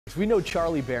We know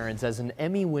Charlie Berens as an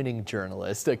Emmy-winning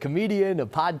journalist, a comedian, a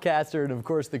podcaster, and of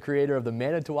course the creator of the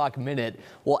Manitowoc Minute.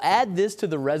 We'll add this to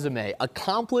the resume,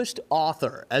 accomplished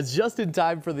author. As just in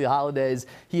time for the holidays,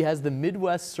 he has the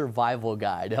Midwest Survival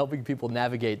Guide, helping people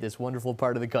navigate this wonderful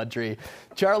part of the country.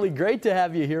 Charlie, great to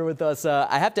have you here with us.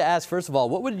 I have to ask, first of all,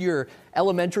 what would your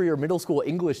elementary or middle school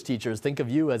English teachers think of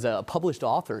you as a published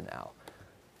author now?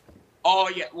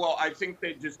 Oh, yeah. Well, I think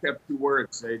they just have two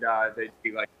words. They'd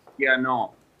be like, yeah,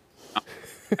 no.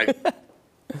 And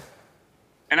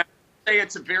I say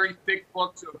it's a very thick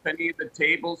book, so if any of the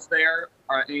tables there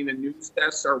or any of the news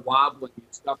desks are wobbling, you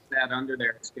stuff that under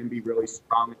there, it's going to be really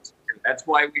strong and secure. That's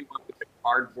why we went with the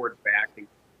cardboard backing.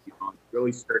 It's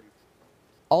really sturdy.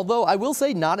 Although I will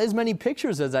say not as many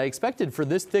pictures as I expected for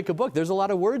this thick a book. There's a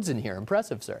lot of words in here.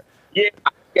 Impressive, sir.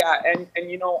 Yeah, and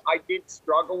I did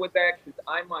struggle with that because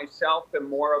I myself am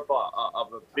more of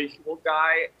a visual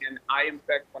guy, and I, in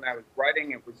fact, when I was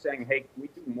writing it, was saying, hey, can we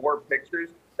do more pictures?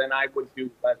 Then I would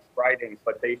do less writing.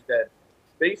 But they said,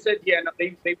 yeah, no,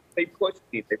 they pushed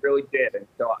me. They really did, and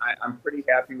so I'm pretty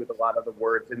happy with a lot of the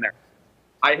words in there.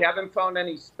 I haven't found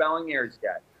any spelling errors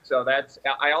yet, so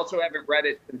I also haven't read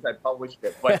it since I published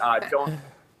it, but don't.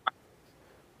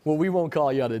 Well, we won't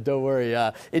call you on it. Don't worry.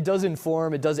 It does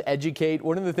inform. It does educate.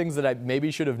 One of the things that I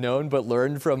maybe should have known but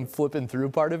learned from flipping through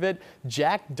part of it,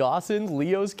 Jack Dawson,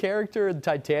 Leo's character in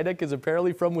Titanic, is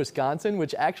apparently from Wisconsin,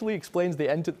 which actually explains the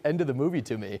end of the movie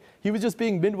to me. He was just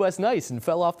being Midwest nice and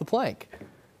fell off the plank.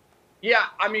 Yeah,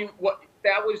 I mean,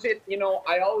 that was it.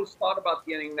 I always thought about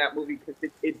the ending of that movie because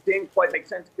it didn't quite make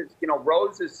sense because,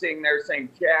 Rose is sitting there saying,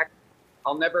 Jack,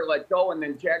 I'll never let go. And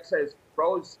then Jack says,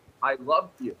 Rose, I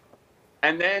love you.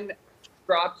 And then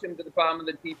drops him to the bottom of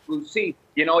the deep blue sea.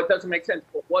 It doesn't make sense.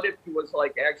 But what if he was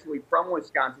actually from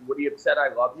Wisconsin? Would he have said,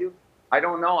 I love you? I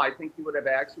don't know. I think he would have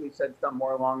actually said something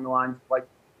more along the lines like,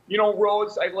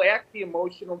 Rose, I lack the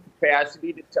emotional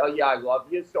capacity to tell you I love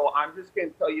you. So I'm just going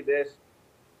to tell you this.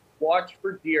 Watch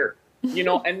for deer.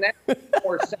 And that makes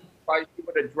more sense. Why she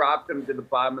would have dropped him to the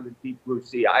bottom of the deep blue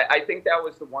sea. I think that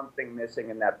was the one thing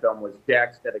missing in that film was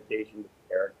Jack's dedication to the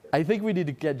character. I think we need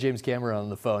to get James Cameron on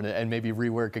the phone and maybe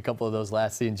rework a couple of those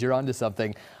last scenes. You're onto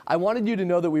something. I wanted you to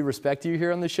know that we respect you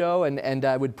here on the show, and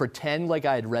I would pretend like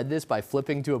I had read this by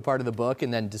flipping to a part of the book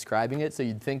and then describing it so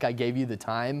you'd think I gave you the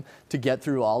time to get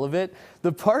through all of it.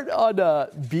 The part on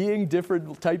being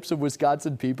different types of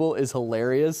Wisconsin people is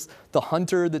hilarious. The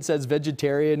hunter that says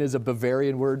vegetarian is a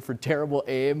Bavarian word for terrible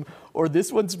aim. Or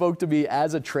this one spoke to me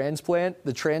as a transplant,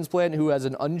 the transplant who has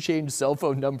an unchanged cell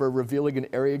phone number revealing an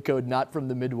area code not from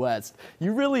the Midwest.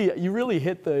 You really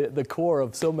hit the core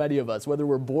of so many of us, whether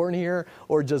we're born here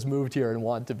or just moved here and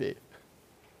want to be.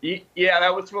 Yeah,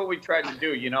 that was what we tried to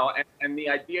do, and the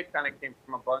idea kind of came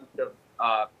from a bunch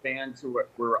of fans who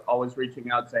were always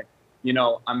reaching out saying,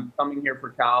 I'm coming here for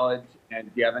college, and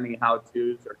do you have any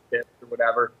how-tos or tips or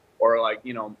whatever? Or I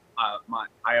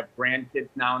have grandkids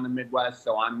now in the Midwest,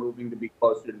 so I'm moving to be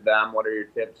closer to them. What are your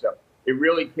tips? So it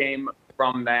really came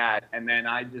from that. And then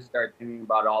I just started thinking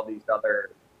about all these other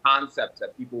concepts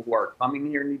that people who are coming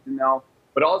here need to know,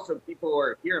 but also people who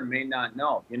are here may not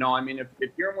know. If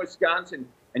you're in Wisconsin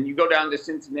and you go down to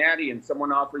Cincinnati and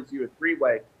someone offers you a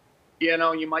three-way,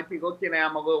 you might be looking at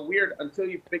them a little weird until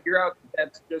you figure out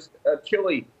that's just a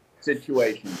chili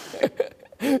situation.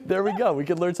 There we go. We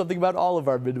can learn something about all of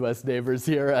our Midwest neighbors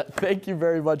here. Thank you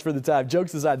very much for the time.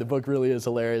 Jokes aside, the book really is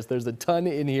hilarious. There's a ton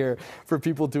in here for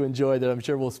people to enjoy that I'm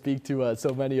sure will speak to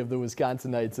so many of the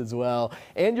Wisconsinites as well.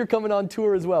 And you're coming on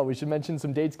tour as well. We should mention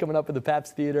some dates coming up at the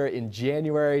Pabst Theater in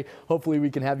January. Hopefully we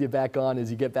can have you back on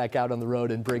as you get back out on the road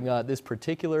and bring this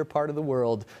particular part of the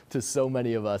world to so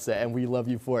many of us. And we love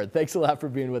you for it. Thanks a lot for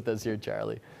being with us here,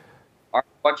 Charlie. All right,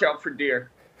 watch out for deer.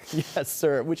 Yes,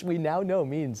 sir, which we now know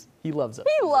means he loves us.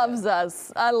 He loves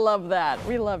us. I love that.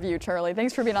 We love you, Charlie.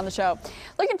 Thanks for being on the show.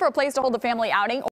 Looking for a place to hold a family outing?